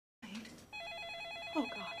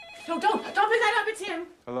No, don't pick that up. It's him.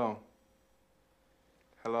 Hello.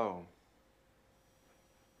 Hello.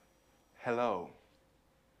 Hello.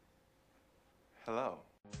 Hello.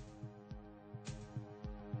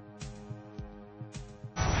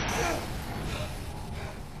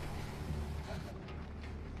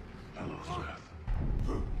 Hello, Seth.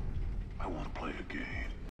 I want to play a game.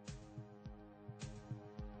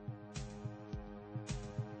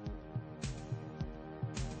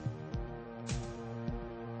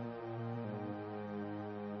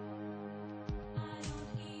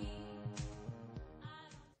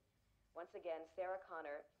 Once again, Sarah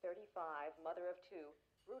Connor, 35, mother of two,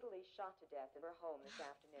 brutally shot to death in her home this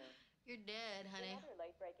afternoon. You're dead, honey. Other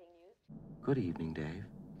late-breaking news. Good evening, Dave.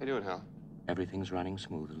 How you doing, Hal? Everything's running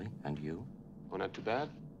smoothly. And you? Oh, not too bad.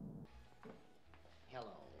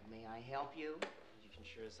 Hello, may I help you? You can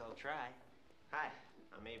sure as hell try. Hi,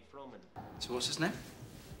 I'm Abe Froman. So what's his name?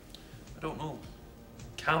 I don't know.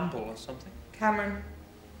 Campbell or something? Cameron.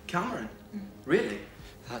 Cameron? Really?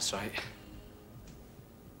 That's right.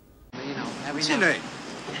 You know, What's your name?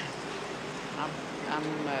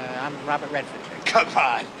 I'm Robert Redford. Come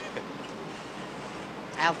on!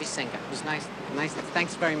 Alfie Singer. It was nice.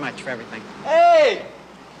 Thanks very much for everything. Hey!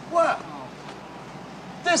 What?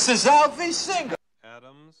 This is Alfie Singer!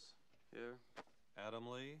 Adams. Here. Adam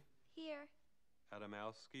Lee. Here.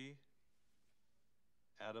 Adamowski.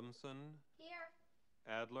 Adamson. Here.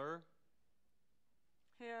 Adler.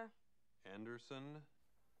 Here. Anderson.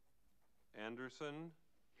 Anderson.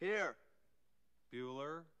 Here.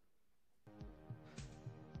 Bueller.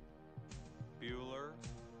 Bueller.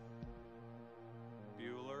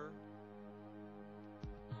 Bueller.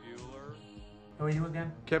 Bueller. Who are you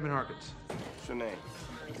again? Kevin Harkins. What's your name?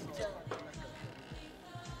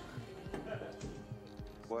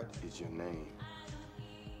 What is your name?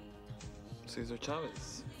 Cesar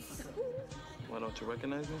Chavez. Why don't you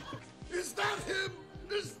recognize me? Is that him?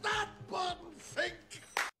 Is that Barton Fink?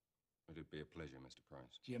 It'd be a pleasure, Mr.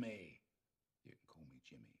 Price. Jimmy. You can call me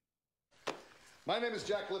Jimmy. My name is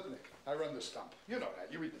Jack Lipnick. I run the stump. You know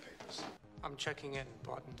that. You read the papers. I'm checking in,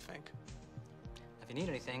 Barton Fink. If you need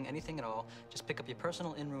anything at all, just pick up your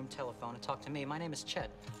personal in-room telephone and talk to me. My name is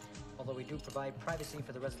Chet. Although we do provide privacy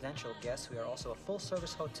for the residential guests, we are also a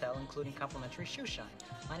full-service hotel, including complimentary shoe shine.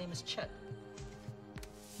 My name is Chet.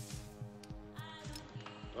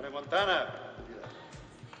 Tony Montana.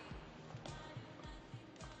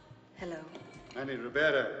 Hello. Manny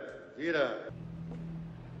Rivera. Vida.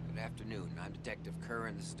 Good afternoon. I'm Detective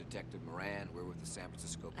Curran. This is Detective Moran. We're with the San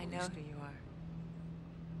Francisco Police. I know who you are.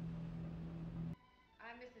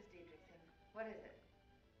 I'm Mrs. Diedrichson. What is it?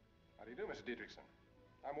 How do you do, Mr. Dietrichson?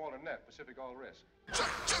 I'm Walter Nett, Pacific All Risk.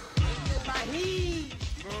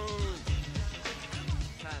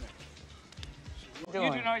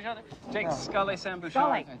 You do know each other? Jake Scully, Sam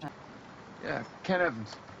Bouchard. Yeah, Ken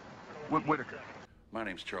Evans. Whitaker. My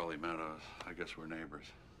name's Charlie Meadows. I guess we're neighbors.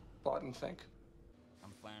 Barton Fink.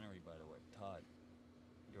 I'm Flannery, by the way. Todd.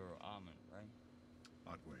 You're Armand, right?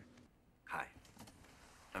 Otway. Hi.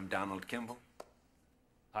 I'm Donald Kimball.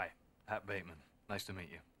 Hi, Pat Bateman. Nice to meet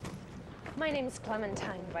you. My name's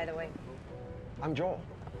Clementine, by the way. I'm Joel.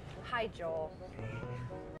 Hi, Joel.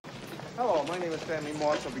 Hello, my name is Stanley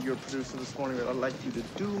Moss. I'll be your producer this morning. What I'd like you to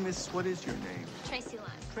do, Miss, what is your name? Tracy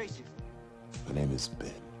Lyon. Tracy. My name is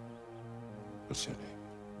Ben. What's your name?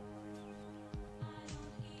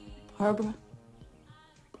 Barbara.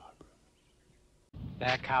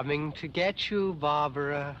 They're coming to get you,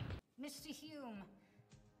 Barbara. Mr. Hume.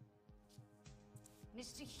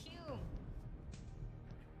 Mr. Hume.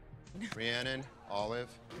 Rhiannon, Olive.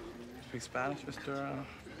 Speak Spanish, Mr.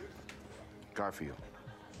 Garfield.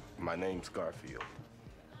 My name's Garfield.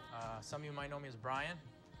 Some of you might know me as Brian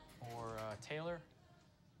or Taylor,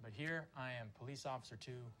 but here I am, Police Officer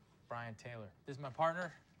 2, Brian Taylor. This is my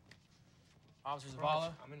partner, Officer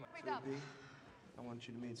Zavala. I want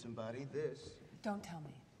you to meet somebody. This. Don't tell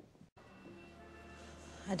me.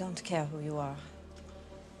 I don't care who you are.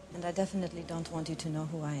 And I definitely don't want you to know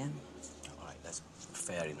who I am. All right, that's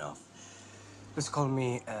fair enough. Just call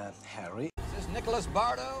me, Harry. Is this Nicholas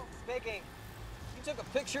Bardo? Speaking. You took a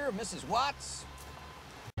picture of Mrs. Watts?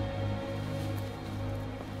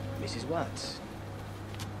 Mrs. Watts.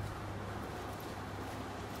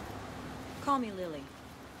 Call me Lily.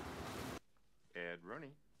 Ed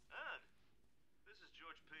Rooney. This is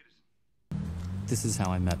George Peterson. This is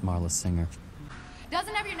how I met Marla Singer.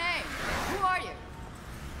 Doesn't have your name. Who are you?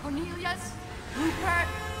 Cornelius? Rupert?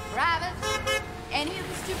 Travis? Any of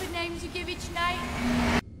the stupid names you give each night?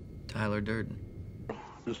 Tyler Durden.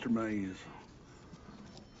 Mr. Mays.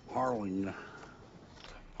 Harling.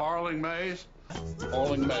 Harling Mays?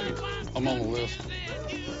 Harling Mays. I'm on the list.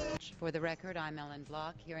 For the record, I'm Ellen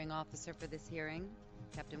Block, hearing officer for this hearing.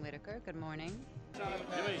 Captain Whitaker, good morning.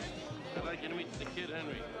 Jimmy, I'd like you to meet the kid,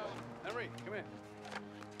 Henry. Henry, come here.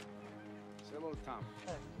 Say hello to Tom.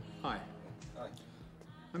 Hi. Hi.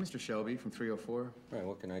 I'm Mr. Shelby from 304. Right,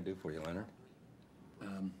 what can I do for you, Leonard?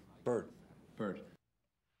 Bert. Bert.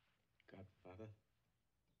 Godfather.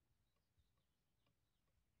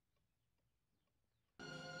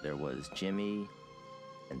 There was Jimmy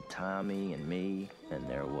and Tommy and me, and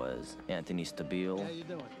there was Anthony Stabile. How you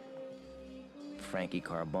doing? Frankie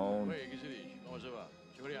Carbone.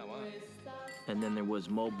 And then there was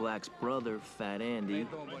Mo Black's brother, Fat Andy.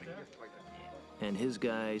 And his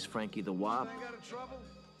guys, Frankie the Wop,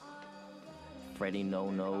 Freddie No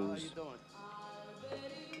Nose.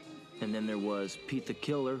 And then there was Pete the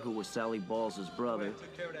Killer, who was Sally Balls' brother.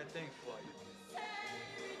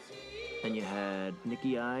 And you had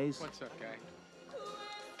Nicky Eyes. What's up, guy?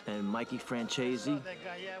 And Mikey Francesi. That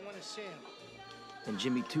guy, yeah, I want to see him. And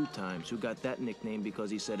Jimmy Two Times, who got that nickname because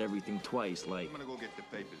he said everything twice, like... I'm gonna go get the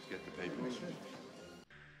papers,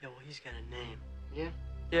 Yo, well, he's got a name. Yeah?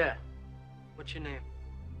 Yeah. What's your name?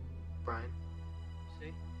 Brian.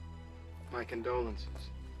 See? My condolences.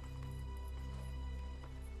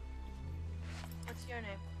 What's your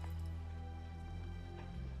name?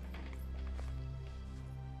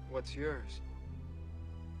 What's yours?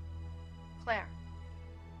 Claire.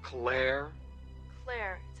 Claire?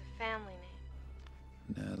 Claire. It's a family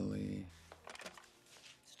name. Natalie.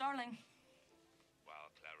 Starling. Well,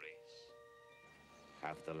 Clarice,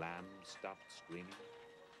 have the lambs stopped screaming?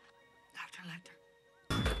 Dr. Lecter.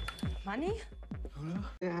 Money?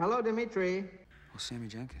 Yeah, hello, Dimitri. Well, Sammy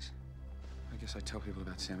Jenkins. I guess I tell people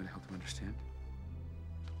about Sammy to help them understand.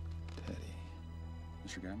 Teddy.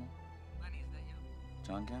 Mr. Gamble? Lenny, is that you?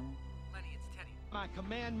 John Gamble? Lenny, it's Teddy. My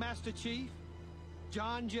command master chief,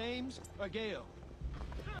 John James Argeo.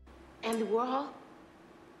 Andy Warhol?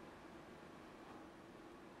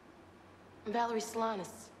 Valerie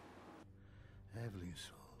Solanas. Evelyn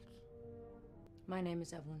Salt. My name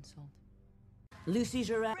is Evelyn Salt. Lucy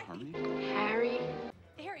Jarrett. Harry.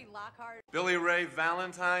 Harry Lockhart. Billy Ray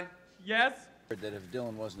Valentine? Yes? That if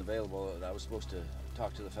Dylan wasn't available, I was supposed to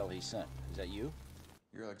talk to the fella he sent. Is that you?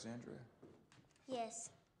 You're Alexandria. Yes.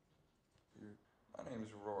 My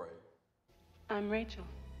name's Roy. I'm Rachel.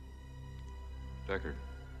 Deckard.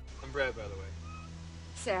 I'm Brad, by the way.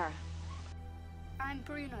 Sarah. I'm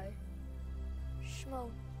Bruno. Schmo.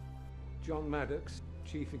 John Maddox,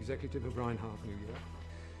 Chief Executive of Reinhardt, New York.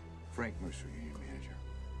 Frank Mercer, union manager.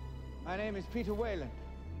 My name is Peter Whalen.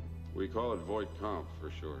 We call it Voight Comp for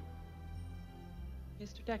short.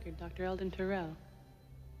 Mr. Deckard, Dr. Eldon Terrell.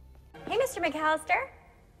 Hey, Mr. McAllister.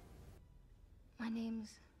 My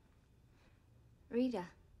name's Rita.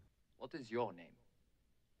 What is your name?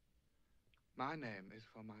 My name is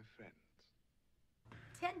for my friends.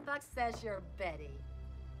 $10 says you're Betty.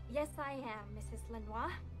 Yes, I am, Mrs.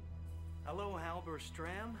 Lenoir. Hello, Halber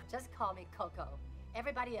Stram. Just call me Coco.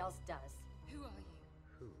 Everybody else does. Who are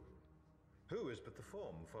you? Who is but the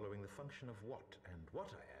form following the function of what, and what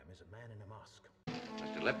I am is a man in a mask.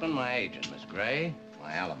 Mr. Lippman, my agent. Miss Gray,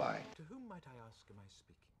 my alibi. To whom might I ask am I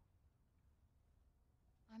speaking?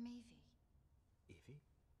 I'm Evie.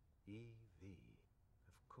 Evie? Evie.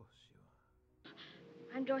 Of course you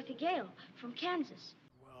are. I'm Dorothy Gale from Kansas.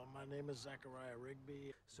 Well, my name is Zachariah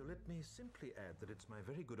Rigby. So let me simply add that it's my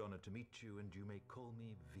very good honor to meet you, and you may call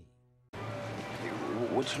me V.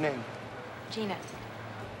 What's your name? Gina.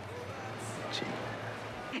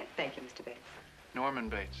 Gina. Thank you, Mr. Bates. Norman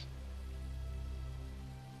Bates.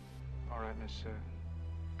 All right, Miss,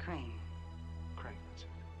 Crane. Crane, that's it.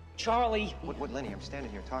 Charlie! What, Lenny? I'm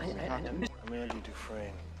standing here talking to you. I'm Andy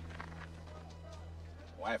Dufresne.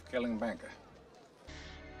 Wife-killing banker.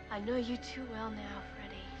 I know you too well now,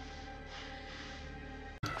 Freddie.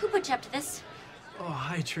 Who put you up to this? Oh,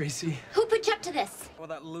 hi, Tracy. Who put you up to this? Well,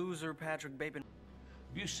 that loser, Patrick Bateman.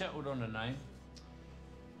 Have you settled on a name?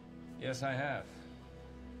 Yes, I have.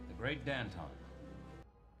 The great Danton.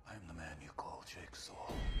 I'm the man you call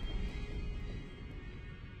Jigsaw.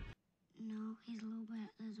 No, he's a little bit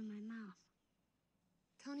lives in my mouth.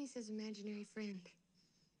 Tony's his imaginary friend.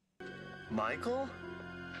 Michael?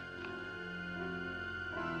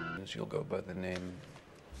 You'll go by the name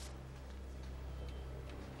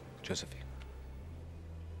Josephine.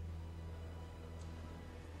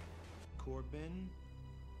 Corbin?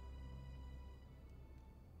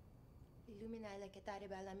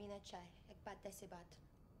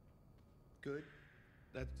 Good.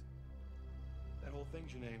 That whole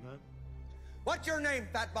thing's your name, huh? What's your name,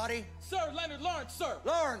 fat body? Sir, Leonard Lawrence, sir.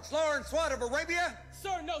 Lawrence what, of Arabia?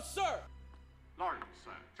 Sir, no, sir. Lawrence,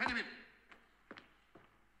 sir. Send him in.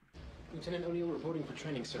 Lieutenant O'Neill reporting for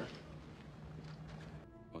training, sir.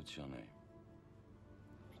 What's your name?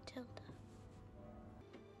 Matilda.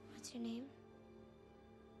 What's your name?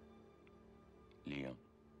 Leon.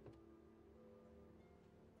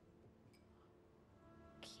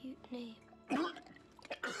 Cute name.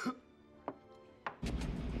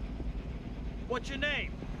 What's your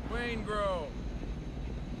name? Wayne Grove.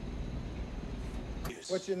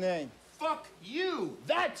 What's your name? Fuck you!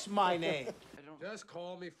 That's my name! Just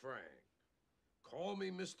call me Frank. Call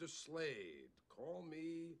me Mr. Slade. Call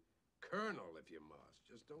me Colonel if you must.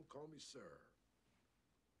 Just don't call me sir.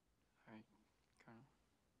 All right, Colonel.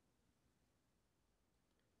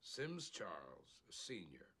 Sims Charles, a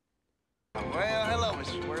senior. Well, hello,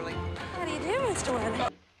 Mrs. Worley. How do you do, Mr.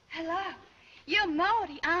 Worley? Hello. You're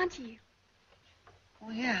Maudie, aren't you?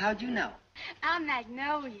 Oh, yeah, how'd you know? I'm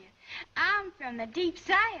Magnolia. I'm from the deep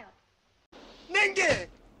south. Nenge!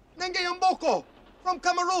 Nenge Yomboko! From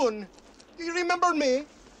Cameroon. Do you remember me?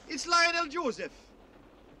 It's Lionel Joseph.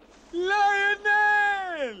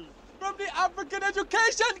 Lionel! From the African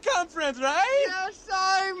Education Conference, right? Yes,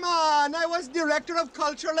 Simon. I was director of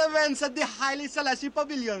cultural events at the Haile Selassie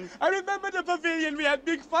Pavilion. I remember the pavilion. We had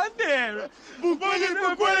big fun there.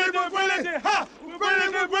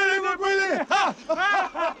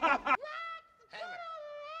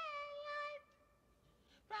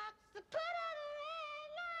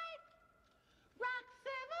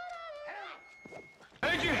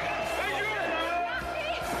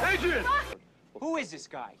 Adrian! Who is this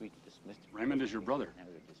guy? Raymond is your brother.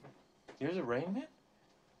 Here's a Raymond?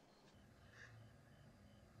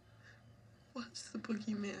 What's the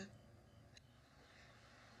boogeyman?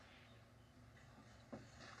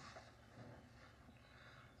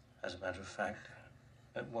 As a matter of fact,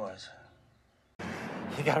 it was.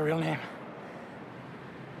 You got a real name?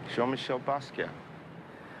 Jean-Michel Basquiat.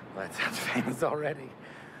 Well, that sounds famous already.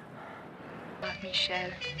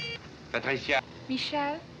 Michel. Patricia.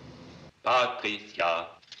 Michel. Patricia.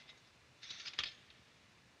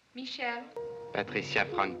 Michel. Patricia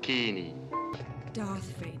Franchini.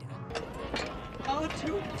 Darth Vader.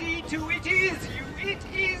 R2-D2, it is you! It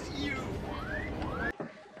is you!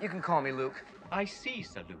 You can call me Luke. I see,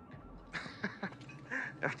 Sir Luke.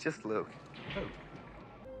 No, just Luke. Who?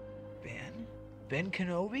 Ben? Ben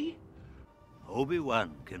Kenobi?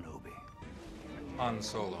 Obi-Wan Kenobi. Han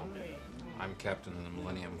Solo. I'm captain of the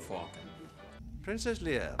Millennium Falcon. Princess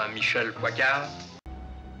Leia. Michel Poicard.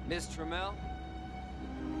 Miss Trammell?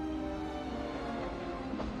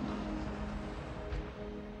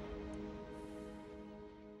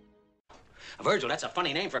 Virgil, that's a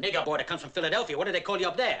funny name for a nigger boy that comes from Philadelphia. What do they call you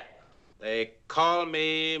up there? They call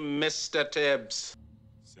me Mr. Tibbs.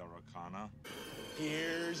 Sarah Connor.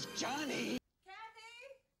 Here's Johnny.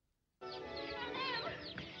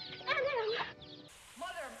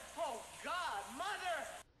 Mother, oh God, Mother!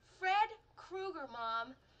 Fred Krueger,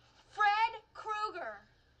 Mom. Fred Krueger.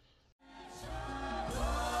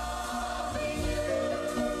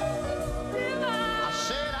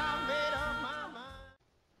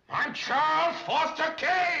 I'm Charles Foster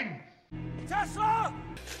Kane! Tesla!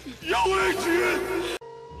 Yo, Adrian!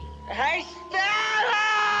 Hey, Stella!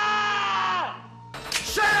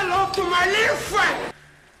 Say hello to my little friend!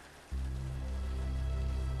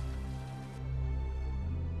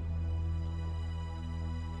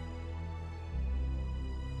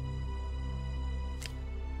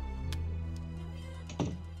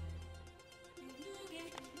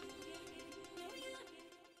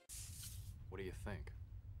 What do you think?